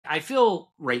I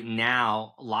feel right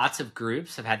now, lots of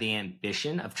groups have had the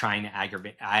ambition of trying to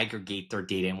aggregate their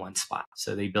data in one spot.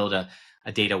 So they build a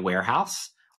data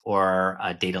warehouse or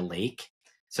a data lake.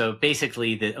 So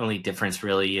basically, the only difference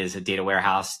really is a data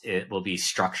warehouse, it will be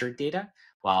structured data,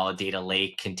 while a data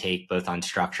lake can take both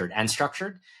unstructured and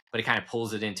structured, but it kind of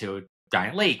pulls it into a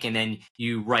giant lake. And then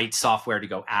you write software to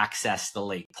go access the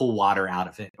lake, pull water out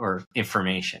of it or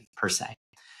information per se.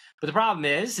 But the problem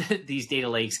is these data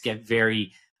lakes get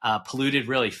very polluted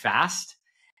really fast.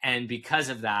 And because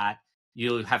of that,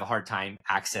 you'll have a hard time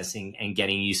accessing and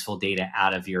getting useful data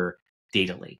out of your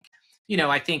data lake.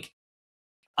 I think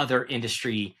other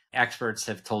industry experts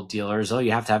have told dealers, oh,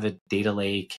 you have to have a data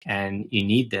lake and you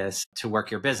need this to work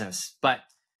your business. But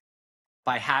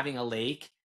by having a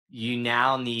lake, you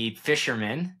now need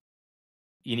fishermen,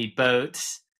 you need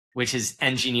boats, which is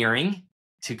engineering,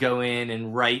 to go in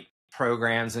and write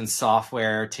programs and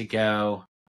software to go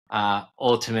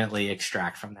ultimately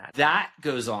extract from that. That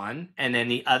goes on. And then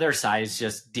the other side is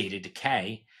just data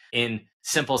decay. In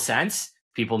simple sense,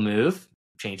 people move,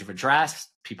 change of address,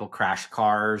 people crash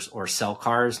cars or sell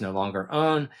cars, no longer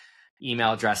own,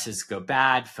 email addresses go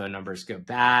bad, phone numbers go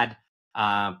bad,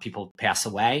 people pass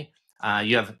away.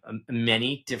 You have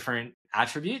many different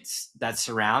attributes that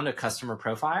surround a customer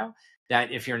profile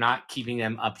that if you're not keeping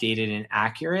them updated and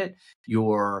accurate,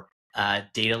 your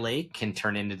data lake can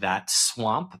turn into that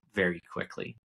swamp very quickly.